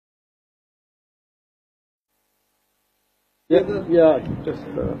Yeah, just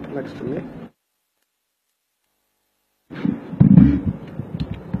next to me.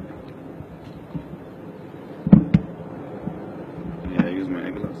 Yeah, I use my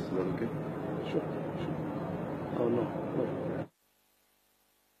eyeglass. Is that okay? Sure. Oh, no.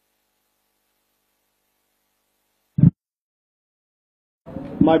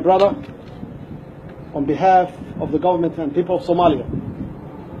 My brother, on behalf of the government and people of Somalia,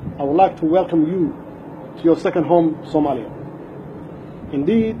 I would like to welcome you to your second home, Somalia.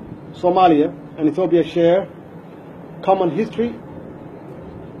 Indeed, Somalia and Ethiopia share common history,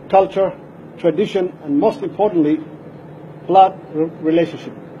 culture, tradition, and most importantly, blood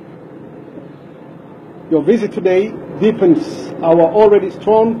relationship. Your visit today deepens our already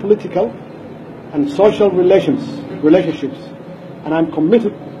strong political and social relationships, and I'm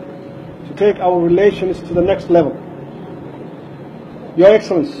committed to take our relations to the next level. Your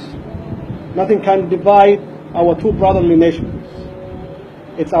Excellency, nothing can divide our two brotherly nations.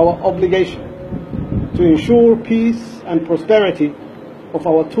 It's our obligation to ensure peace and prosperity of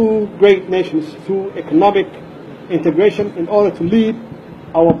our two great nations through economic integration in order to lead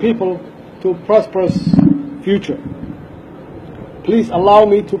our people to a prosperous future. Please allow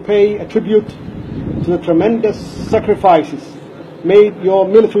me to pay a tribute to the tremendous sacrifices made your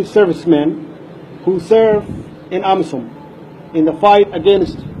military servicemen who serve in AMISOM in the fight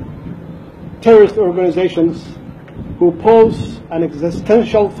against terrorist organizations who pose an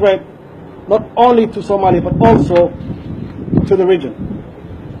existential threat not only to Somalia but also to the region.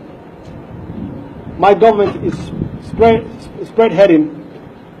 My government is spearheading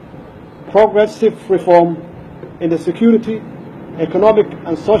progressive reform in the security, economic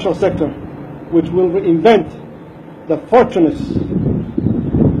and social sector which will reinvent the fortunes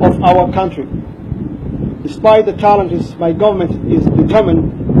of our country. Despite the challenges, my government is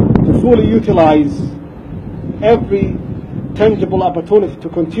determined to fully utilize every tangible opportunity to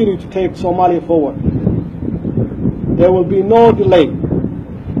continue to take Somalia forward. There will be no delay.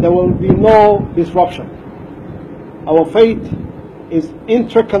 There will be no disruption. Our fate is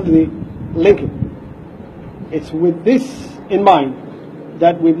intricately linked. It's with this in mind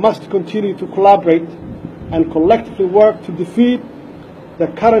that we must continue to collaborate and collectively work to defeat the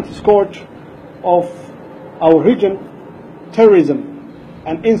current scourge of our region, terrorism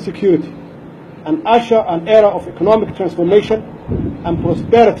and insecurity, and usher an era of economic transformation and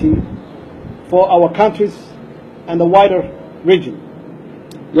prosperity for our countries and the wider region.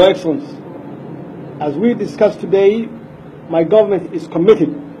 Your Excellency, as we discussed today, my government is committed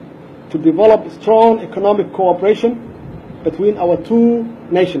to develop strong economic cooperation between our two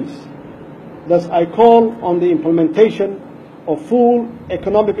nations. Thus, I call on the implementation of full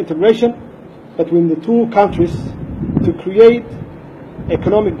economic integration between the two countries to create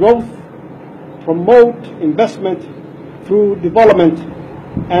economic growth, promote investment through development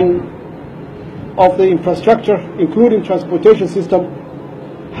and of the infrastructure, including transportation system,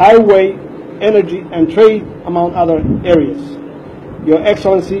 highway, energy and trade, among other areas. Your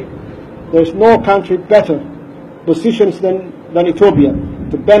Excellency, there is no country better positioned than Ethiopia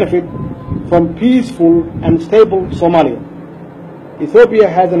to benefit from peaceful and stable Somalia. Ethiopia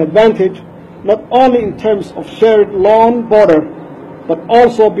has an advantage not only in terms of shared long border, but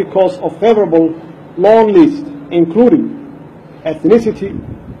also because of favorable long list, including ethnicity,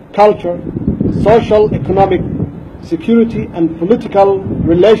 culture, social, economic, security, and political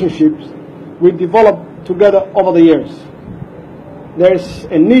relationships we developed together over the years. There is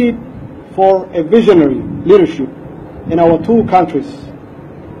a need for a visionary leadership in our two countries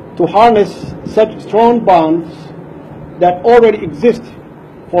to harness such strong bonds that already exist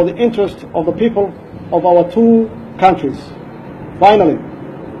for the interest of the people of our two countries. Finally,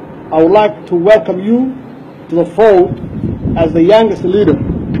 I would like to welcome you to the fold as the youngest leader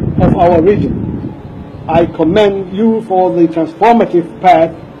of our region. I commend you for the transformative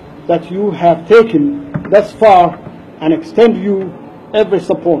path that you have taken thus far and extend you every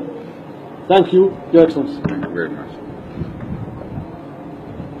support. Thank you, Your Excellency. Thank you very much.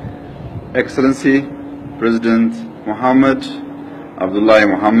 Excellency, President Mohammed Abdullahi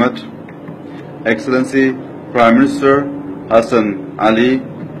Mohammed, Excellency Prime Minister Hassan Ali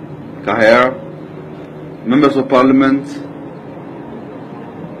Kahir, Members of Parliament,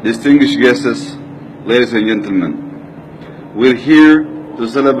 distinguished guests, ladies and gentlemen, we're here to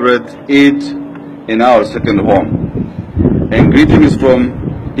celebrate Eid in our second home. And greetings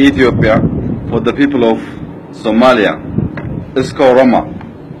from Ethiopia for the people of Somalia. Isko Rama,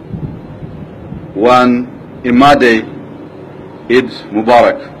 one Imade Eid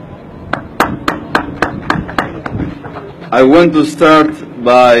Mubarak. I want to start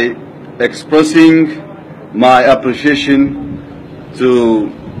by expressing my appreciation to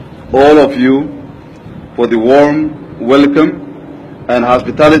all of you for the warm welcome and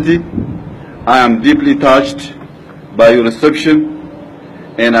hospitality. I am deeply touched by your reception,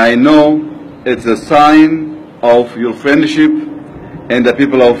 and I know it's a sign of your friendship and the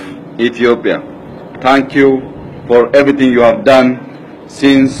people of Ethiopia. Thank you for everything you have done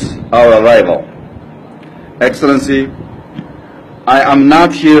since our arrival. Excellency, I am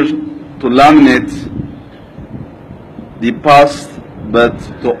not here to laminate the past, but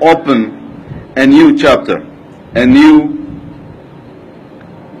to open a new chapter, a new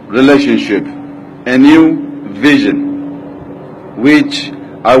relationship, a new vision, which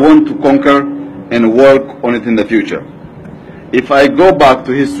I want to conquer and work on it in the future. If I go back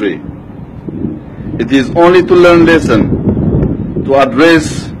to history, it is only to learn lesson, to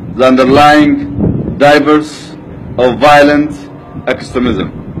address the underlying drivers of violent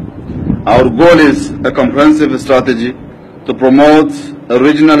extremism. Our goal is a comprehensive strategy to promote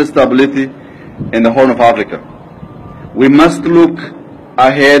regional stability in the Horn of Africa. We must look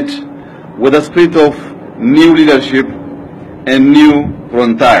ahead with a spirit of new leadership and new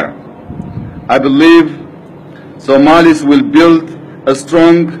frontier. I believe Somalis will build a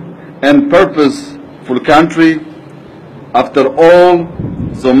strong and purposeful country. After all,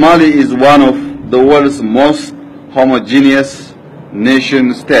 Somalia is one of the world's most homogeneous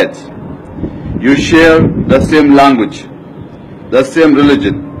nation states. You share the same language, the same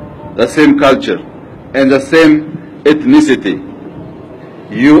religion, the same culture, and the same ethnicity.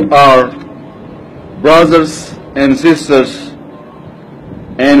 You are brothers and sisters,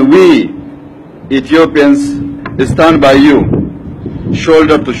 and we, Ethiopians, stand by you,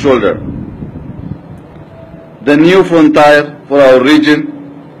 shoulder to shoulder. The new frontier for our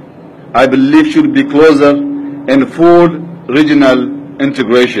region, I believe, should be closer and full regional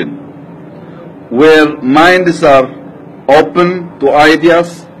integration, where minds are open to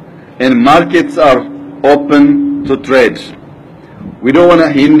ideas and markets are open to trade. We don't want to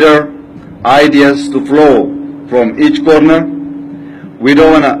hinder ideas to flow from each corner. We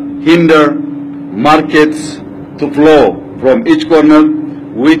don't want to hinder markets to flow from each corner,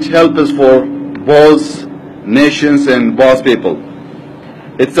 which help us for both nations and both people.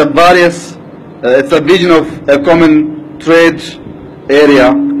 It's a vision of a common trade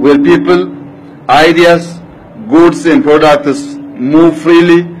area where people, ideas, goods and products move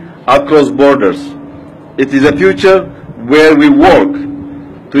freely across borders. It is a future where we work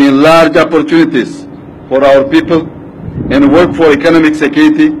to enlarge opportunities for our people and work for economic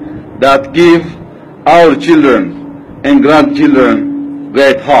security that give our children and grandchildren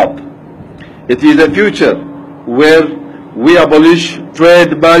great hope. It is a future where we abolish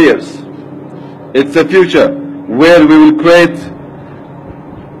trade barriers. It's a future where we will create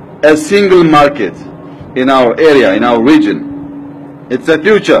a single market in our area, in our region. It's a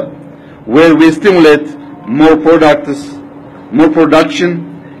future where we stimulate more products, more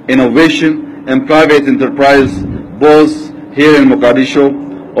production, innovation, and private enterprise, both here in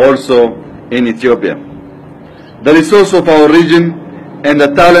Mogadishu, also in Ethiopia. The resource of our region and the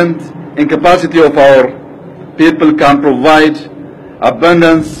talent and capacity of our people can provide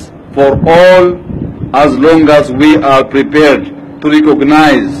abundance for all as long as we are prepared to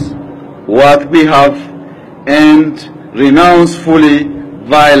recognize what we have and renounce fully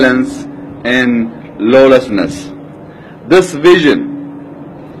violence and lawlessness. This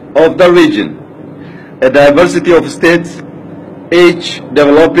vision of the region, a diversity of states, each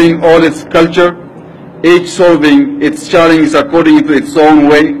developing all its culture, each solving its challenges according to its own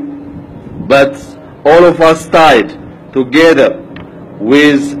way, but all of us tied together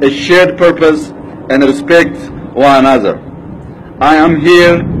with a shared purpose and respect one another. I am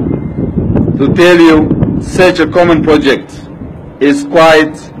here to tell you such a common project is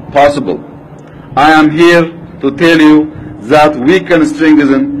quite possible. I am here to tell you that we can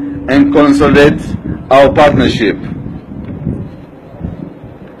strengthen and consolidate our partnership.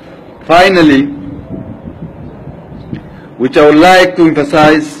 Finally, which I would like to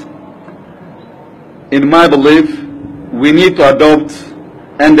emphasize, in my belief, we need to adopt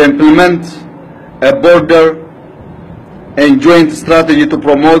and implement a border and joint strategy to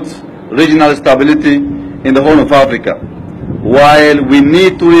promote regional stability in the Horn of Africa. While we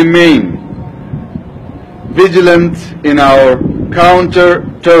need to remain vigilant in our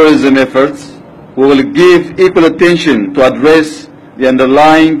counter-terrorism efforts, we will give equal attention to address the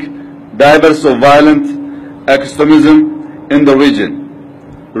underlying drivers of violent extremism in the region: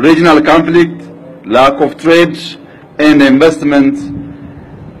 regional conflict, lack of trade, and investment,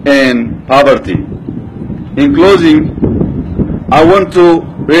 and poverty. In closing, I want to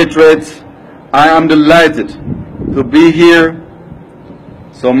reiterate I am delighted to be here.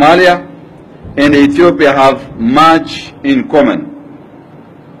 Somalia and Ethiopia have much in common.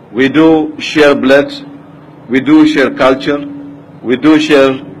 We do share blood, we do share culture, we do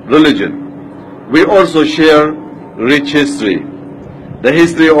share religion. We also share rich history. The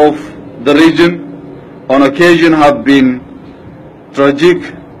history of the region on occasion have been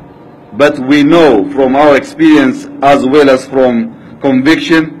tragic, but we know from our experience as well as from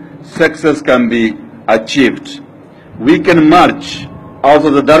conviction, success can be achieved. We can march out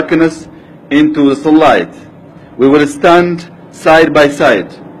of the darkness into the sunlight. We will stand side by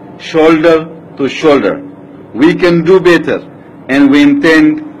side, shoulder to shoulder. We can do better, and we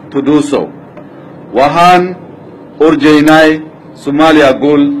intend to do so. Wahan Urjainai Somalia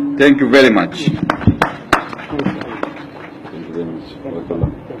Gul, thank you very much. Thank you very much.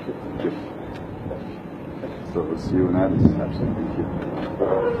 So we'll see you now. Thank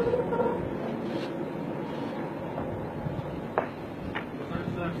you.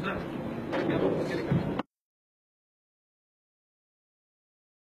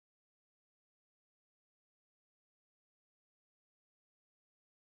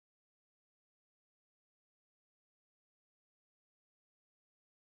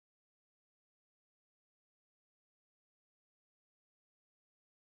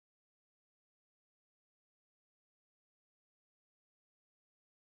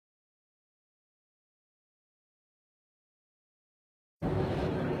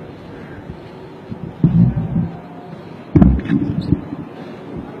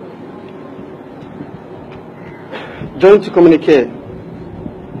 Joint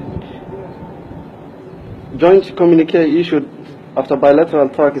communique issued after bilateral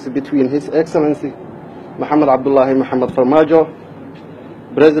talks between His Excellency Muhammad Abdullahi Muhammad Farmajo,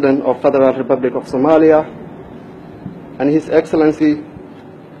 President of Federal Republic of Somalia, and His Excellency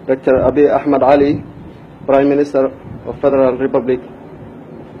Dr. Abiy Ahmed Ali, Prime Minister of Federal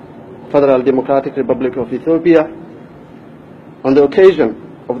Democratic Republic of Ethiopia, on the occasion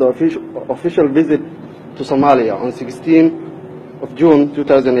of the official visit to Somalia on 16th of June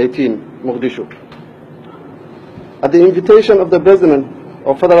 2018, Mogadishu. At the invitation of the President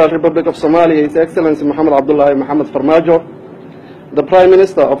of Federal Republic of Somalia, His Excellency Muhammad Abdullahi Muhammad Farmajo, the Prime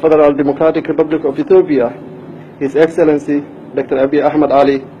Minister of Federal Democratic Republic of Ethiopia, His Excellency Dr. Abiy Ahmed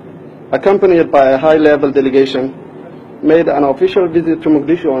Ali, accompanied by a high-level delegation, made an official visit to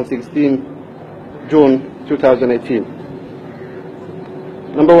Mogadishu on 16 June 2018.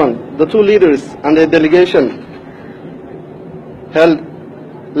 Number one, the two leaders and their delegation held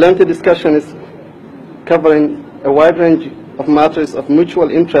lengthy discussions covering a wide range of matters of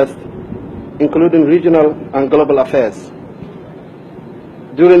mutual interest, including regional and global affairs.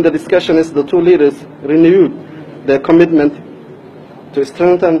 During the discussions, the two leaders renewed their commitment to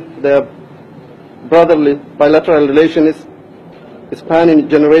strengthen their brotherly bilateral relations spanning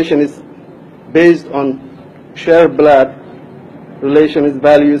generations based on shared blood relations,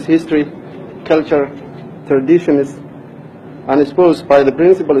 values, history, culture, traditions, and exposed by the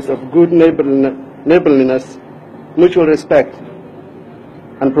principles of good neighborliness, mutual respect,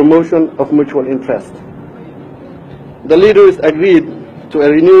 and promotion of mutual interest. The leaders agreed to a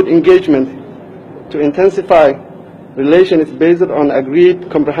renewed engagement to intensify relations based on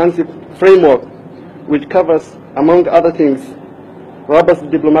agreed comprehensive framework which covers, among other things, robust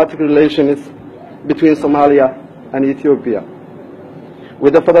diplomatic relations between Somalia and Ethiopia,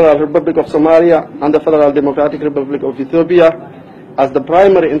 with the Federal Republic of Somalia and the Federal Democratic Republic of Ethiopia as the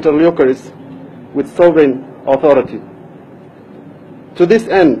primary interlocutors with sovereign authority. To this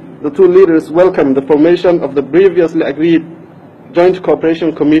end, the two leaders welcomed the formation of the previously agreed Joint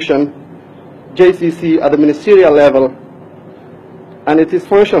Cooperation Commission, JCC, at the ministerial level, and it is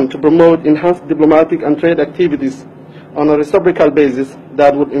function to promote enhanced diplomatic and trade activities on a reciprocal basis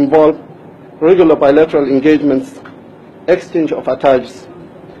that would involve regular bilateral engagements, exchange of attaches,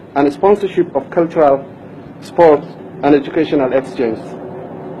 and sponsorship of cultural, sport, and educational exchange.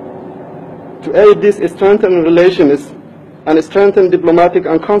 To aid this strengthened relations and strengthen diplomatic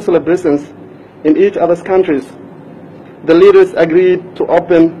and consular presence in each other's countries, the leaders agreed to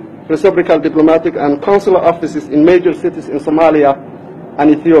open reciprocal diplomatic and consular offices in major cities in Somalia and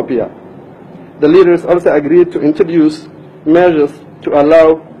Ethiopia. The leaders also agreed to introduce measures to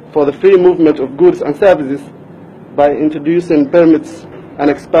allow for the free movement of goods and services by introducing permits and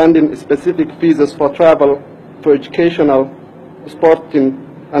expanding specific visas for travel, for educational, sporting,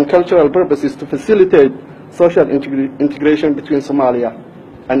 and cultural purposes to facilitate social integration between Somalia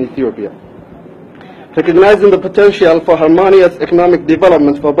and Ethiopia. Recognizing the potential for harmonious economic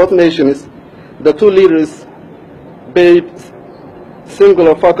development for both nations, the two leaders bade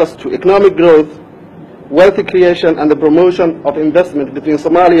singular focus to economic growth, wealth creation, and the promotion of investment between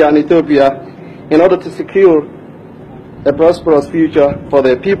Somalia and Ethiopia in order to secure a prosperous future for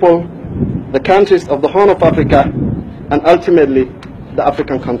their people, the countries of the Horn of Africa, and ultimately the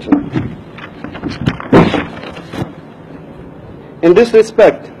African continent. In this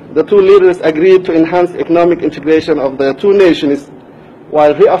respect, the two leaders agreed to enhance economic integration of the two nations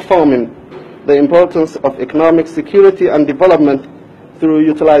while reaffirming the importance of economic security and development through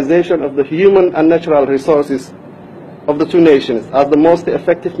utilization of the human and natural resources of the two nations as the most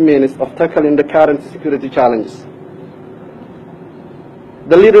effective means of tackling the current security challenges.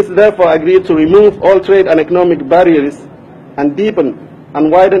 The leaders therefore agreed to remove all trade and economic barriers and deepen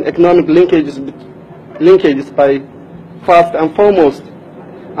and widen economic linkages by, first and foremost,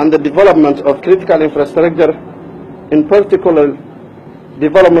 and the development of critical infrastructure, in particular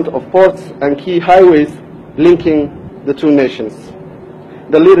development of ports and key highways linking the two nations.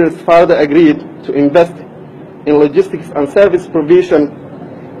 The leaders further agreed to invest in logistics and service provision,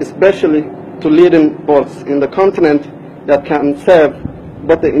 especially to leading ports in the continent that can serve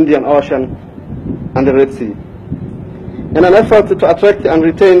both the Indian Ocean and the Red Sea. In an effort to attract and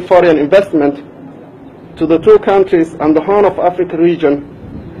retain foreign investment to the two countries and the Horn of Africa region,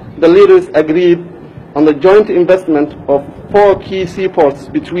 the leaders agreed on the joint investment of 4 key seaports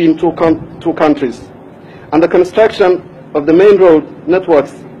between two countries and the construction of the main road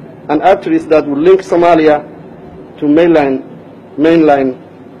networks and arteries that would link Somalia to mainland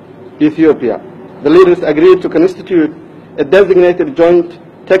Ethiopia. The leaders agreed to constitute a designated joint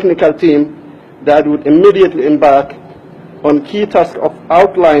technical team that would immediately embark on key tasks of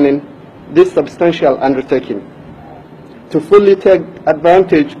outlining this substantial undertaking to fully take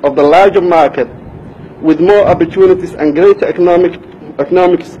advantage of the larger market with more opportunities and greater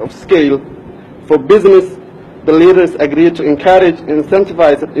economics of scale for business. The leaders agreed to encourage and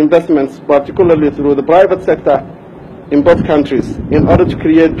incentivize investments, particularly through the private sector in both countries, in order to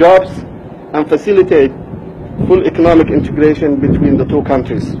create jobs and facilitate full economic integration between the two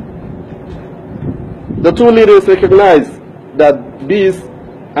countries. The two leaders recognized that peace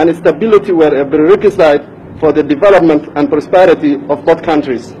and stability were a prerequisite for the development and prosperity of both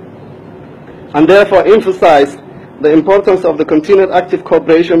countries, and therefore emphasized the importance of the continued active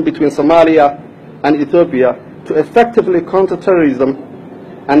cooperation between Somalia and Ethiopia to effectively counter terrorism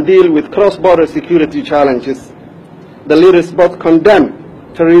and deal with cross-border security challenges. The leaders both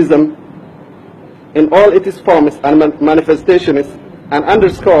condemned terrorism in all its forms and manifestations and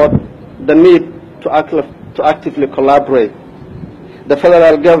underscored the need to actively collaborate. The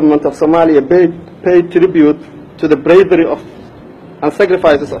federal government of Somalia paid tribute to the bravery and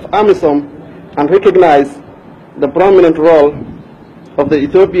sacrifices of AMISOM and recognized the prominent role of the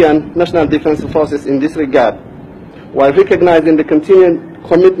Ethiopian National Defense Forces in this regard, while recognizing the continued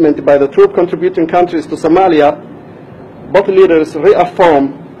commitment by the troop contributing countries to Somalia. Both leaders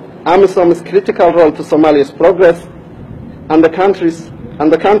reaffirmed AMISOM's critical role to Somalia's progress and the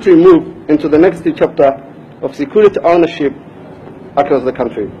country moved into the next chapter of security ownership across the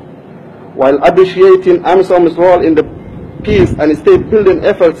country. While appreciating AMISOM's role in the peace and state-building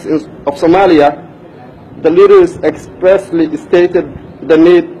efforts of Somalia, the leaders expressly stated the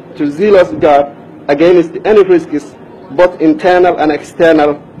need to zealously guard against any risks, both internal and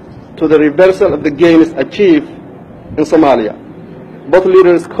external, to the reversal of the gains achieved in Somalia. Both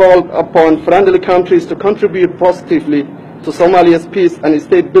leaders called upon friendly countries to contribute positively to Somalia's peace and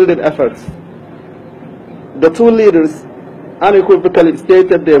state-building efforts. The two leaders unequivocally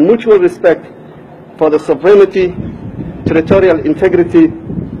stated their mutual respect for the sovereignty, territorial integrity,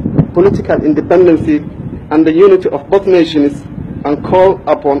 political independence, and the unity of both nations, and called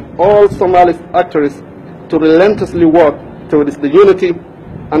upon all Somali actors to relentlessly work towards the unity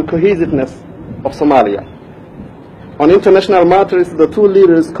and cohesiveness of Somalia. On international matters, the two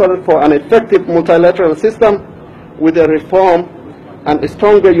leaders called for an effective multilateral system with a reform and a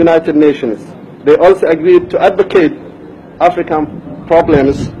stronger United Nations. They also agreed to advocate African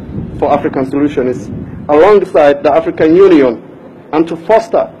problems for African solutions alongside the African Union and to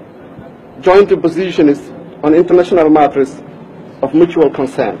foster joint positions on international matters of mutual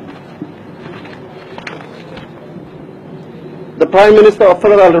concern. The Prime Minister of the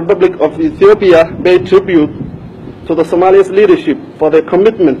Federal Republic of Ethiopia paid tribute to the Somalia's leadership for their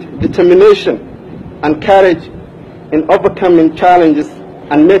commitment, determination, and courage in overcoming challenges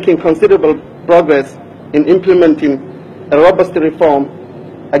and making considerable progress in implementing a robust reform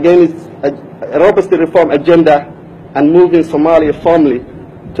agenda and moving Somalia firmly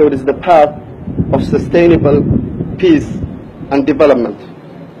towards the path of sustainable peace and development.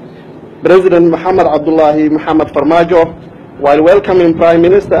 President Mohamed Abdullahi Mohamed Farmajo while welcoming Prime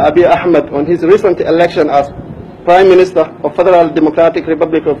Minister Abiy Ahmed on his recent election as Prime Minister of Federal Democratic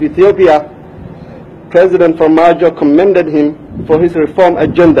Republic of Ethiopia, President Farmajo commended him for his reform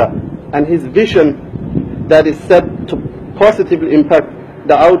agenda and his vision that is set to positively impact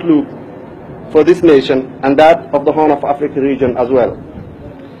the outlook for this nation and that of the Horn of Africa region as well.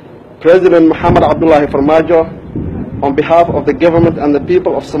 President Muhammad Abdullahi Farmajo, on behalf of the government and the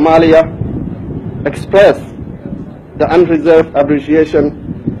people of Somalia, expressed the unreserved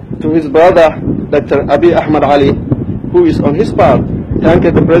appreciation to his brother, Dr. Abiy Ahmed Ali, who is on his part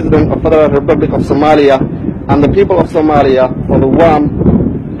thanking the President of the Federal Republic of Somalia and the people of Somalia for the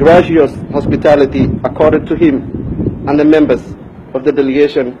warm, gracious hospitality accorded to him and the members of the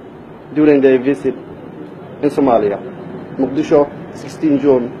delegation during their visit in Somalia. Mogadishu, 16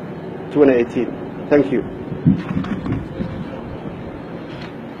 June 2018. Thank you.